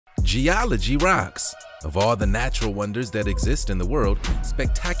Geology rocks. Of all the natural wonders that exist in the world,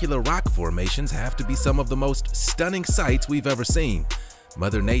 spectacular rock formations have to be some of the most stunning sights we've ever seen.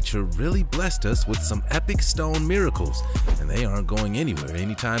 Mother Nature really blessed us with some epic stone miracles, and they aren't going anywhere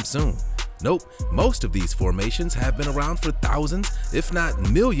anytime soon. Nope, most of these formations have been around for thousands, if not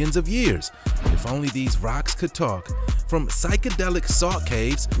millions of years. If only these rocks could talk. From psychedelic salt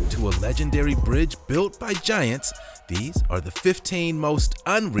caves to a legendary bridge built by giants, these are the 15 most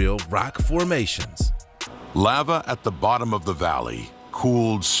unreal rock formations. Lava at the bottom of the valley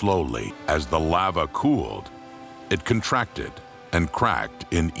cooled slowly. As the lava cooled, it contracted and cracked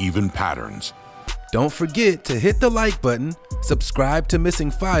in even patterns. Don't forget to hit the like button, subscribe to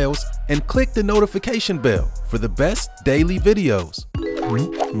Missing Files, and click the notification bell for the best daily videos.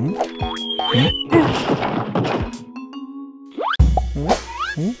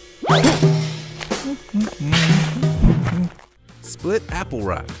 Split Apple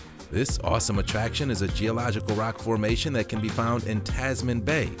Rock. This awesome attraction is a geological rock formation that can be found in Tasman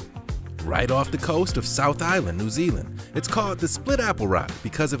Bay, right off the coast of South Island, New Zealand. It's called the Split Apple Rock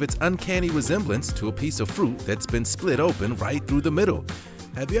because of its uncanny resemblance to a piece of fruit that's been split open right through the middle.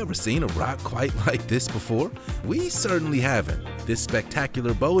 Have you ever seen a rock quite like this before? We certainly haven't. This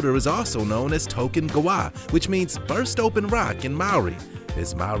spectacular boulder is also known as Token Gawa, which means burst open rock in Maori.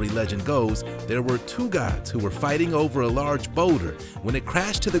 As Maori legend goes, there were two gods who were fighting over a large boulder when it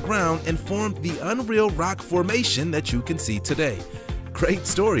crashed to the ground and formed the unreal rock formation that you can see today. Great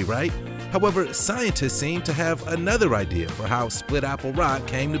story, right? However, scientists seem to have another idea for how Split Apple Rock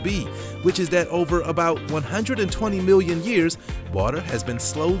came to be, which is that over about 120 million years, water has been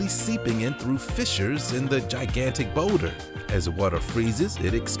slowly seeping in through fissures in the gigantic boulder. As water freezes,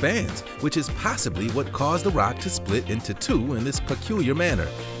 it expands, which is possibly what caused the rock to split into two in this peculiar manner.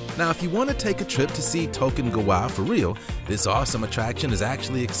 Now, if you want to take a trip to see Token Gawa for real, this awesome attraction is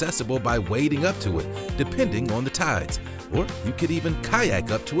actually accessible by wading up to it, depending on the tides. Or you could even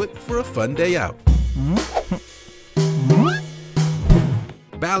kayak up to it for a fun day out.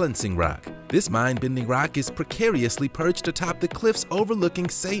 Balancing Rock. This mind-bending rock is precariously perched atop the cliffs overlooking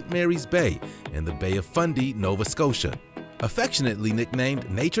St. Mary's Bay in the Bay of Fundy, Nova Scotia. Affectionately nicknamed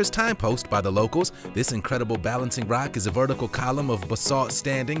Nature's Timepost by the locals, this incredible balancing rock is a vertical column of basalt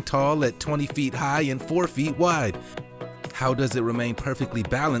standing tall at 20 feet high and 4 feet wide. How does it remain perfectly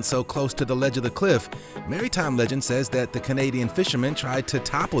balanced so close to the ledge of the cliff? Maritime legend says that the Canadian fishermen tried to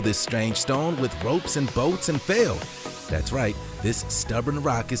topple this strange stone with ropes and boats and failed. That's right, this stubborn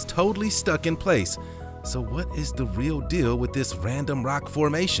rock is totally stuck in place. So what is the real deal with this random rock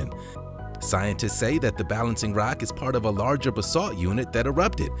formation? Scientists say that the balancing rock is part of a larger basalt unit that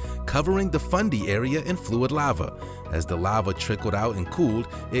erupted, covering the Fundy area in fluid lava. As the lava trickled out and cooled,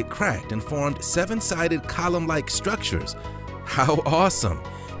 it cracked and formed seven-sided column-like structures. How awesome!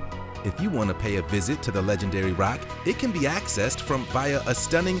 If you want to pay a visit to the legendary rock, it can be accessed via a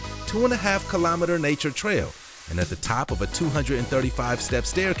stunning 2.5-kilometer nature trail and at the top of a 235-step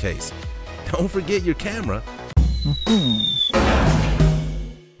staircase. Don't forget your camera.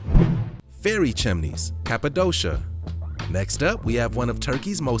 Fairy chimneys, Cappadocia. Next up, we have one of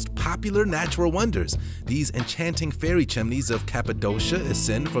Turkey's most popular natural wonders. These enchanting fairy chimneys of Cappadocia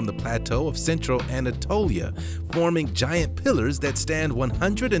ascend from the plateau of central Anatolia, forming giant pillars that stand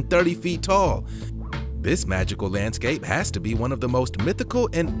 130 feet tall. This magical landscape has to be one of the most mythical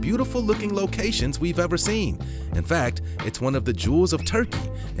and beautiful looking locations we've ever seen. In fact, it's one of the jewels of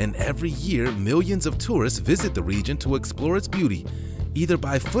Turkey, and every year millions of tourists visit the region to explore its beauty, either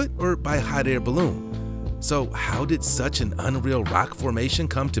by foot or by hot air balloon. So how did such an unreal rock formation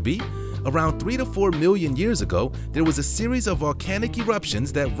come to be? Around 3 to 4 million years ago, there was a series of volcanic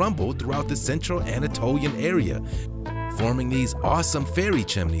eruptions that rumbled throughout the central Anatolian area, forming these awesome fairy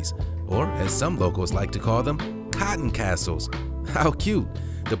chimneys, or as some locals like to call them, cotton castles. How cute!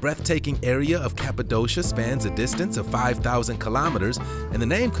 The breathtaking area of Cappadocia spans a distance of 5,000 kilometers, and the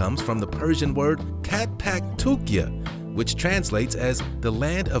name comes from the Persian word Katpaktukya, which translates as the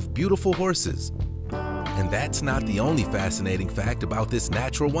land of beautiful horses. And that's not the only fascinating fact about this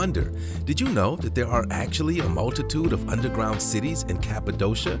natural wonder. Did you know that there are actually a multitude of underground cities in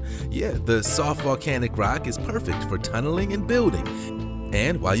Cappadocia? Yeah, the soft volcanic rock is perfect for tunneling and building.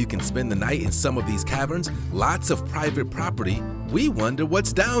 And while you can spend the night in some of these caverns, lots of private property, we wonder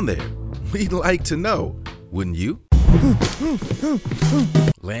what's down there. We'd like to know, wouldn't you?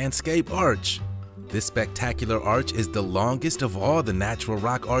 Landscape Arch. This spectacular arch is the longest of all the natural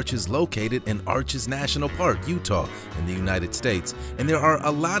rock arches located in Arches National Park, Utah, in the United States, and there are a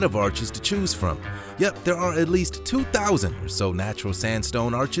lot of arches to choose from. Yep, there are at least 2,000 or so natural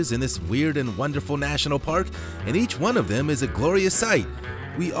sandstone arches in this weird and wonderful national park, and each one of them is a glorious sight.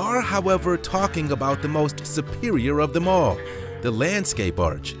 We are, however, talking about the most superior of them all, the landscape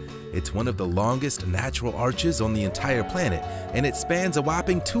arch. It's one of the longest natural arches on the entire planet, and it spans a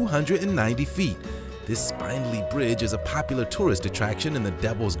whopping 290 feet. This spindly bridge is a popular tourist attraction in the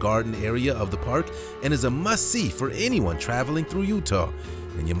Devil's Garden area of the park and is a must-see for anyone traveling through Utah.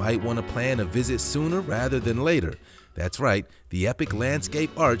 And you might want to plan a visit sooner rather than later. That's right, the epic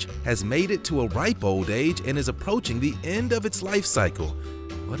landscape arch has made it to a ripe old age and is approaching the end of its life cycle.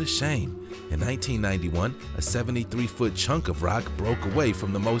 What a shame. In 1991, a 73-foot chunk of rock broke away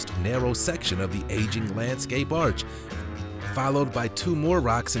from the most narrow section of the aging landscape arch. Followed by 2 more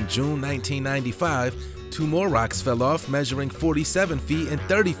rocks in June 1995, 2 more rocks fell off measuring 47 feet and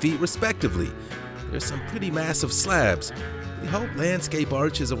 30 feet respectively. There's some pretty massive slabs. We hope landscape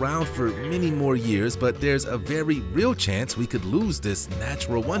arch is around for many more years, but there's a very real chance we could lose this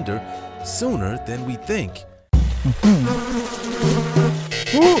natural wonder sooner than we think.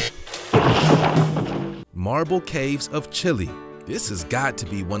 Marble Caves of Chile. This has got to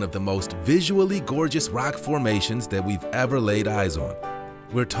be one of the most visually gorgeous rock formations that we've ever laid eyes on.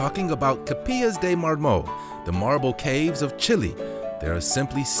 We're talking about Capillas de Marmol, the Marble Caves of Chile. They're a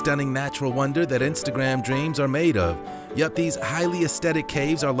simply stunning natural wonder that Instagram dreams are made of. Yep, these highly aesthetic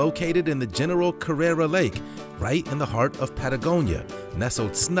caves are located in the General Carrera Lake, right in the heart of Patagonia,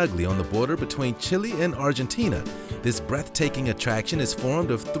 nestled snugly on the border between Chile and Argentina. This breathtaking attraction is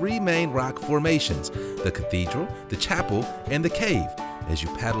formed of 3 main rock formations: the cathedral, the chapel, and the cave. As you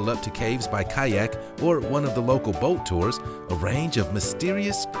paddle up to caves by kayak or one of the local boat tours, a range of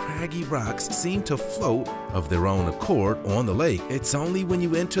mysterious, craggy rocks seem to float of their own accord on the lake. It's only when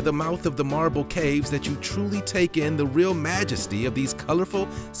you enter the mouth of the Marble Caves that you truly take in the real majesty of these colorful,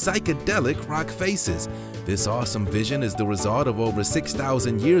 psychedelic rock faces. This awesome vision is the result of over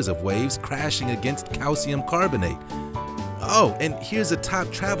 6,000 years of waves crashing against calcium carbonate. Oh, and here's a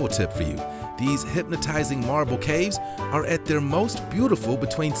top travel tip for you. These hypnotizing marble caves are at their most beautiful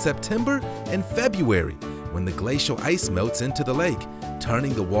between September and February, when the glacial ice melts into the lake,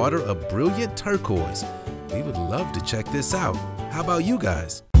 turning the water a brilliant turquoise. We would love to check this out. How about you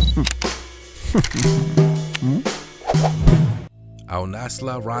guys? Al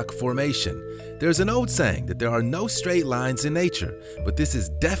Nasla Rock Formation. There's an old saying that there are no straight lines in nature, but this is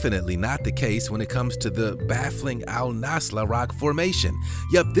definitely not the case when it comes to the baffling Al Nasla Rock Formation.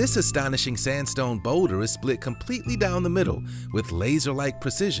 Yup, this astonishing sandstone boulder is split completely down the middle with laser-like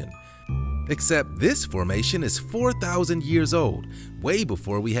precision. Except this formation is 4,000 years old, way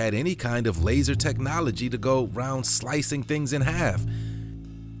before we had any kind of laser technology to go round slicing things in half.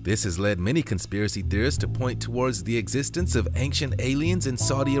 This has led many conspiracy theorists to point towards the existence of ancient aliens in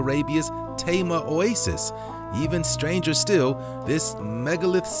Saudi Arabia's Tayma Oasis. Even stranger still, this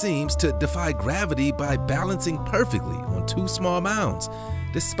megalith seems to defy gravity by balancing perfectly on 2 small mounds,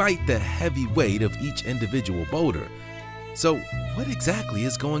 despite the heavy weight of each individual boulder. So, what exactly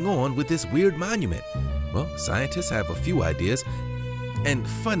is going on with this weird monument? Well, scientists have a few ideas, and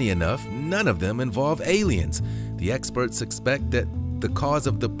funny enough, none of them involve aliens. The experts suspect that the cause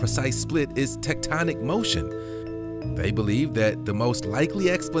of the precise split is tectonic motion. They believe that the most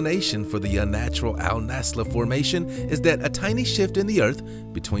likely explanation for the unnatural Al Nasla Formation is that a tiny shift in the earth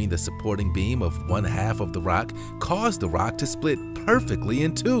between the supporting beam of one half of the rock caused the rock to split perfectly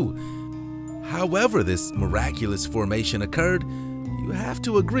in 2. However this miraculous formation occurred, you have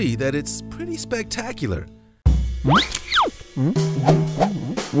to agree that it's pretty spectacular.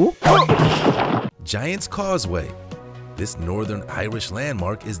 Giant's Causeway. This northern Irish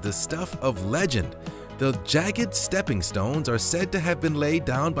landmark is the stuff of legend. The jagged stepping stones are said to have been laid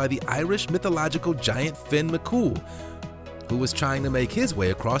down by the Irish mythological giant Finn McCool, who was trying to make his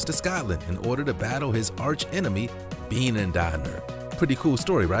way across to Scotland in order to battle his arch-enemy, Beanandiner. Pretty cool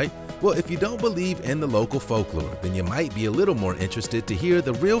story, right? Well, if you don't believe in the local folklore, then you might be a little more interested to hear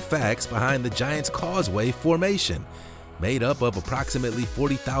the real facts behind the Giant's Causeway formation. Made up of approximately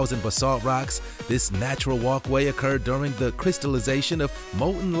 40,000 basalt rocks, this natural walkway occurred during the crystallization of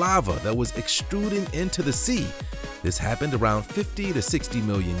molten lava that was extruding into the sea. This happened around 50 to 60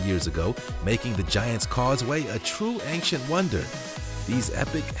 million years ago, making the Giant's Causeway a true ancient wonder. These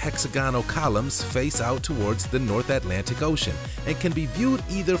epic hexagonal columns face out towards the North Atlantic Ocean and can be viewed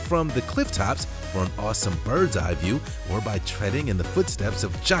either from the cliff tops for an awesome bird's eye view or by treading in the footsteps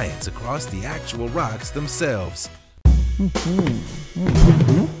of giants across the actual rocks themselves.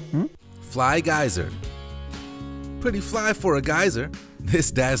 Fly Geyser. Pretty fly for a geyser. This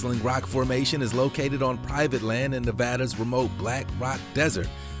dazzling rock formation is located on private land in Nevada's remote Black Rock Desert,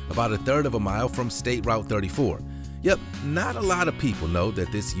 about 1/3 of a mile from State Route 34. Yep, not a lot of people know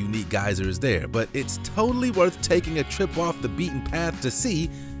that this unique geyser is there, but it's totally worth taking a trip off the beaten path to see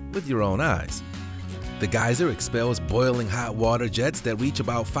with your own eyes. The geyser expels boiling hot water jets that reach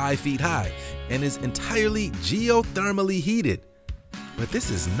about 5 feet high and is entirely geothermally heated. But this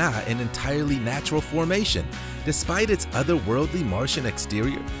is not an entirely natural formation. Despite its otherworldly Martian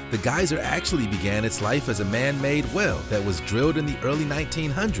exterior, the geyser actually began its life as a man-made well that was drilled in the early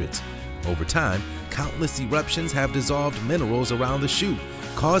 1900s. Over time, countless eruptions have dissolved minerals around the chute,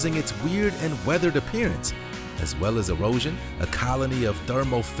 causing its weird and weathered appearance. As well as erosion, a colony of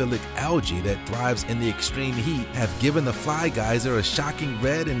thermophilic algae that thrives in the extreme heat have given the fly geyser a shocking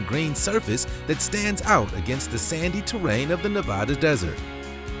red and green surface that stands out against the sandy terrain of the Nevada desert.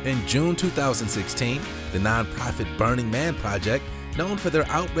 In June 2016, the nonprofit Burning Man Project, known for their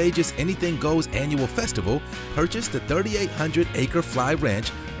outrageous Anything Goes annual festival, purchased the 3,800-acre fly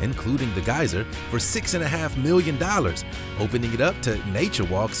ranch, including the geyser, for $6.5 million, opening it up to nature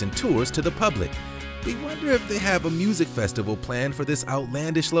walks and tours to the public. We wonder if they have a music festival planned for this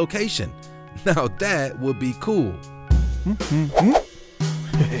outlandish location. Now that would be cool.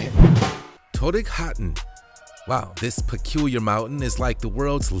 Torghatten. Wow, this peculiar mountain is like the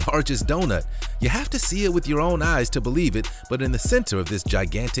world's largest donut. You have to see it with your own eyes to believe it, but in the center of this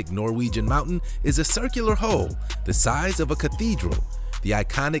gigantic Norwegian mountain is a circular hole, the size of a cathedral. The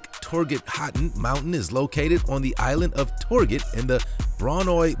iconic Torghatten mountain is located on the island of Torget in the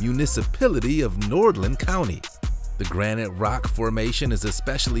Brønnøy municipality of Nordland County. The granite rock formation is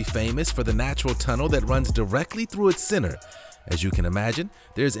especially famous for the natural tunnel that runs directly through its center. As you can imagine,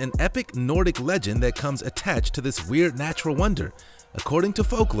 there's an epic Nordic legend that comes attached to this weird natural wonder. According to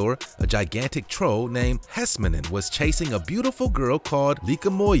folklore, a gigantic troll named Hesmanen was chasing a beautiful girl called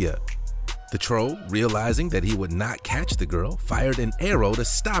Likamoya. The troll, realizing that he would not catch the girl, fired an arrow to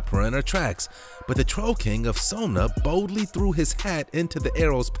stop her in her tracks, but the Troll King of Somna boldly threw his hat into the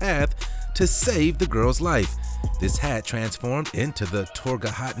arrow's path to save the girl's life. This hat transformed into the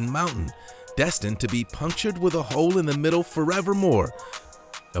Torghatten Mountain, destined to be punctured with a hole in the middle forevermore.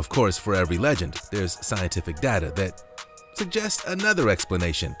 Of course, for every legend, there's scientific data that suggests another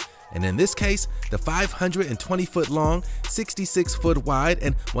explanation. And in this case, the 520-foot long, 66-foot wide,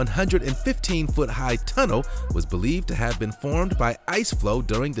 and 115-foot high tunnel was believed to have been formed by ice flow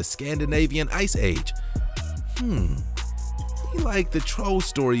during the Scandinavian Ice Age. We like the troll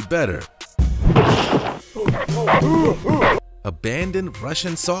story better. Abandoned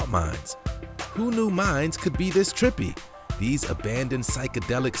Russian salt mines. Who knew mines could be this trippy? These abandoned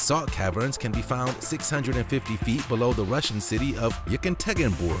psychedelic salt caverns can be found 650 feet below the Russian city of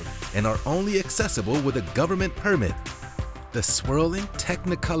Yekaterinburg and are only accessible with a government permit. The swirling,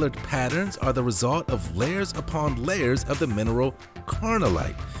 technicolored patterns are the result of layers upon layers of the mineral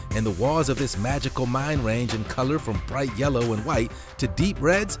carnallite, and the walls of this magical mine range in color from bright yellow and white to deep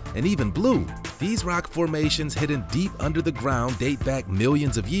reds and even blue. These rock formations hidden deep under the ground date back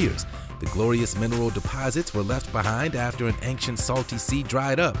millions of years. The glorious mineral deposits were left behind after an ancient salty sea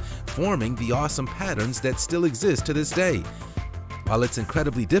dried up, forming the awesome patterns that still exist to this day. While it's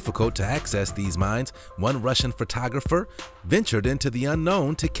incredibly difficult to access these mines, one Russian photographer ventured into the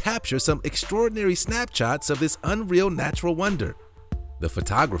unknown to capture some extraordinary snapshots of this unreal natural wonder. The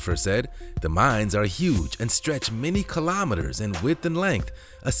photographer said, "The mines are huge and stretch many kilometers in width and length.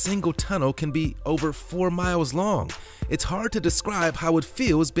 A single tunnel can be over 4 miles long. It's hard to describe how it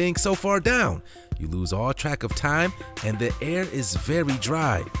feels being so far down. You lose all track of time and the air is very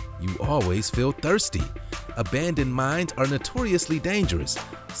dry. You always feel thirsty. Abandoned mines are notoriously dangerous,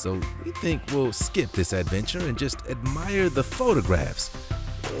 so we think we'll skip this adventure and just admire the photographs.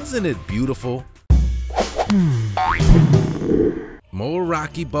 Isn't it beautiful?" More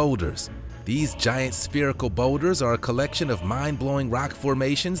rocky boulders. These giant spherical boulders are a collection of mind-blowing rock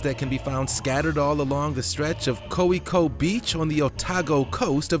formations that can be found scattered all along the stretch of Koiko Beach on the Otago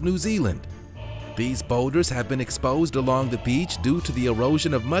coast of New Zealand. These boulders have been exposed along the beach due to the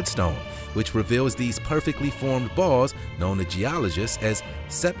erosion of mudstone, which reveals these perfectly formed balls known to geologists as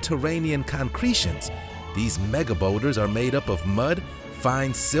subterranean concretions. These mega boulders are made up of mud,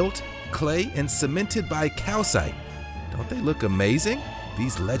 fine silt, clay, and cemented by calcite. Don't they look amazing?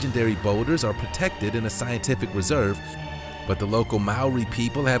 These legendary boulders are protected in a scientific reserve, but the local Maori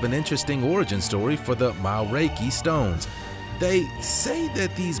people have an interesting origin story for the Maoriki stones. They say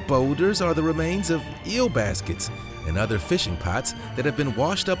that these boulders are the remains of eel baskets and other fishing pots that have been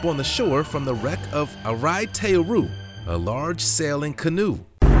washed up on the shore from the wreck of Arai Tearu, a large sailing canoe.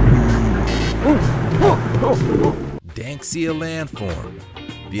 Danxia landform.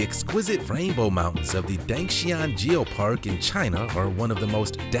 The exquisite rainbow mountains of the Dangxian Geopark in China are one of the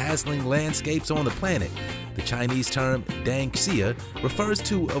most dazzling landscapes on the planet. The Chinese term Dangxia refers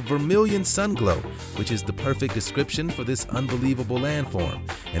to a vermilion sunglow, which is the perfect description for this unbelievable landform.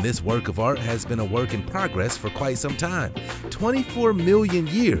 And this work of art has been a work in progress for quite some time, 24 million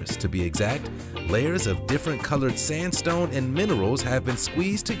years to be exact. Layers of different colored sandstone and minerals have been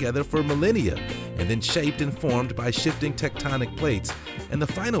squeezed together for millennia and then shaped and formed by shifting tectonic plates. And the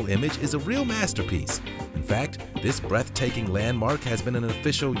final image is a real masterpiece. In fact, this breathtaking landmark has been an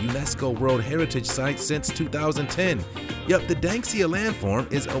official UNESCO World Heritage Site since 2010. Yep, the Dangxia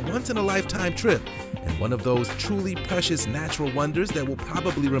landform is a once-in-a-lifetime trip and one of those truly precious natural wonders that will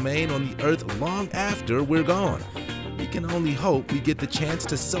probably remain on the Earth long after we're gone. We can only hope we get the chance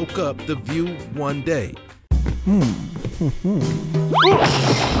to soak up the view one day.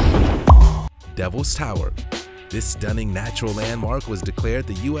 Devil's Tower. This stunning natural landmark was declared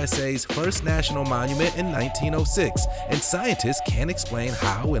the USA's first national monument in 1906, and scientists can't explain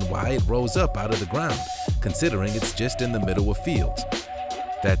how and why it rose up out of the ground, considering it's just in the middle of fields.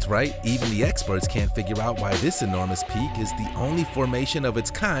 That's right, even the experts can't figure out why this enormous peak is the only formation of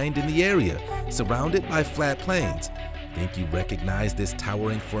its kind in the area, surrounded by flat plains. Think you recognize this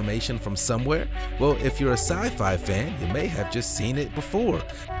towering formation from somewhere? Well, if you're a sci-fi fan, you may have just seen it before.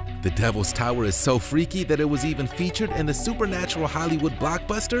 The Devil's Tower is so freaky that it was even featured in the supernatural Hollywood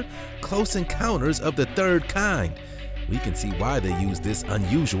blockbuster Close Encounters of the Third Kind. We can see why they used this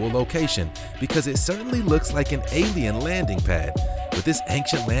unusual location, because it certainly looks like an alien landing pad. But this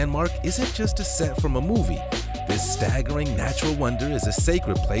ancient landmark isn't just a set from a movie. This staggering natural wonder is a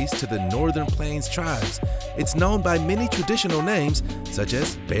sacred place to the Northern Plains tribes. It's known by many traditional names such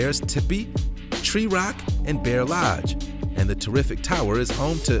as Bear's Tipi, Tree Rock, and Bear Lodge. And the terrific tower is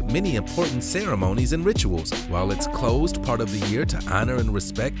home to many important ceremonies and rituals. While it's closed part of the year to honor and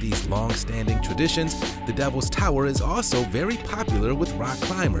respect these long-standing traditions, the Devil's Tower is also very popular with rock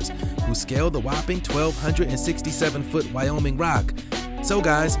climbers who scale the whopping 1,267-foot Wyoming Rock. So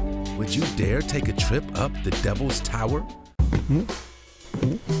guys, would you dare take a trip up the Devil's Tower?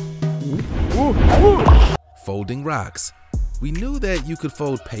 Folding rocks. We knew that you could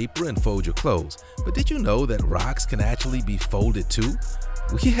fold paper and fold your clothes, but did you know that rocks can actually be folded too?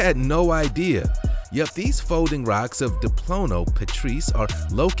 We had no idea. Yep, these folding rocks of Diplono Patrice are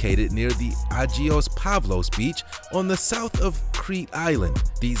located near the Agios Pavlos beach on the south of Crete Island.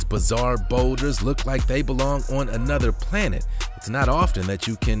 These bizarre boulders look like they belong on another planet. It's not often that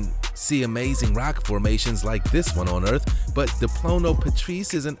you can see amazing rock formations like this one on Earth, but Diplono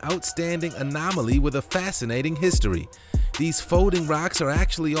Patrice is an outstanding anomaly with a fascinating history. These folding rocks are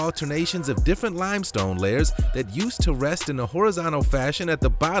actually alternations of different limestone layers that used to rest in a horizontal fashion at the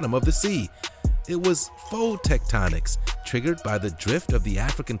bottom of the sea. It was fold tectonics, triggered by the drift of the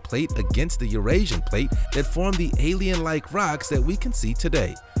African plate against the Eurasian plate, that formed the alien-like rocks that we can see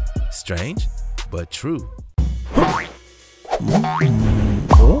today. Strange, but true.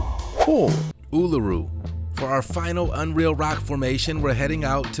 Uluru. For our final unreal rock formation, we're heading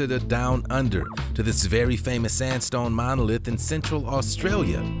out to the Down Under, to this very famous sandstone monolith in Central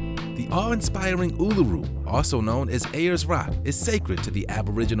Australia. The awe-inspiring Uluru, also known as Ayers Rock, is sacred to the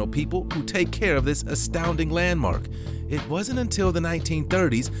Aboriginal people who take care of this astounding landmark. It wasn't until the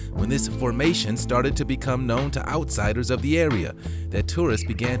 1930s, when this formation started to become known to outsiders of the area, that tourists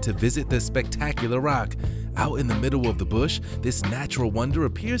began to visit the spectacular rock. Out in the middle of the bush, this natural wonder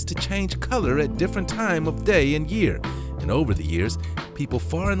appears to change color at different times of day and year. And over the years, people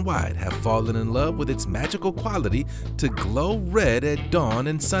far and wide have fallen in love with its magical quality to glow red at dawn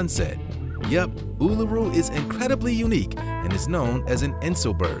and sunset. Yep, Uluru is incredibly unique and is known as an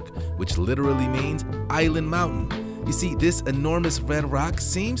Inselberg, which literally means island mountain. You see, this enormous red rock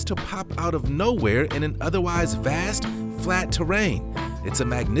seems to pop out of nowhere in an otherwise vast, flat terrain. It's a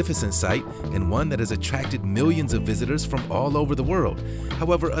magnificent sight and one that has attracted millions of visitors from all over the world.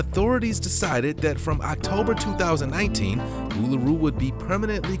 However, authorities decided that from October 2019, Uluru would be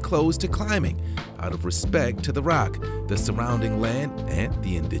permanently closed to climbing, out of respect to the rock, the surrounding land, and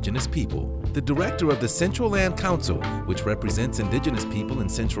the indigenous people. The director of the Central Land Council, which represents indigenous people in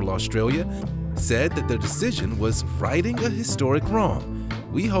Central Australia, said that their decision was righting a historic wrong.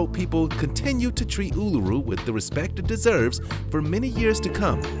 We hope people continue to treat Uluru with the respect it deserves for many years to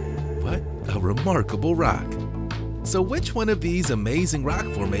come. What a remarkable rock. So which one of these amazing rock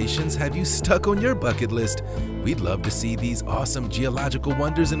formations have you stuck on your bucket list? We'd love to see these awesome geological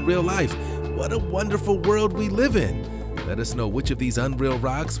wonders in real life. What a wonderful world we live in. Let us know which of these unreal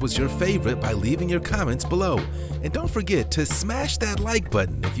rocks was your favorite by leaving your comments below. And don't forget to smash that like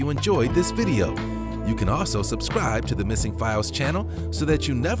button if you enjoyed this video. You can also subscribe to the Missing Files channel so that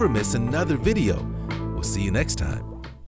you never miss another video. We'll see you next time.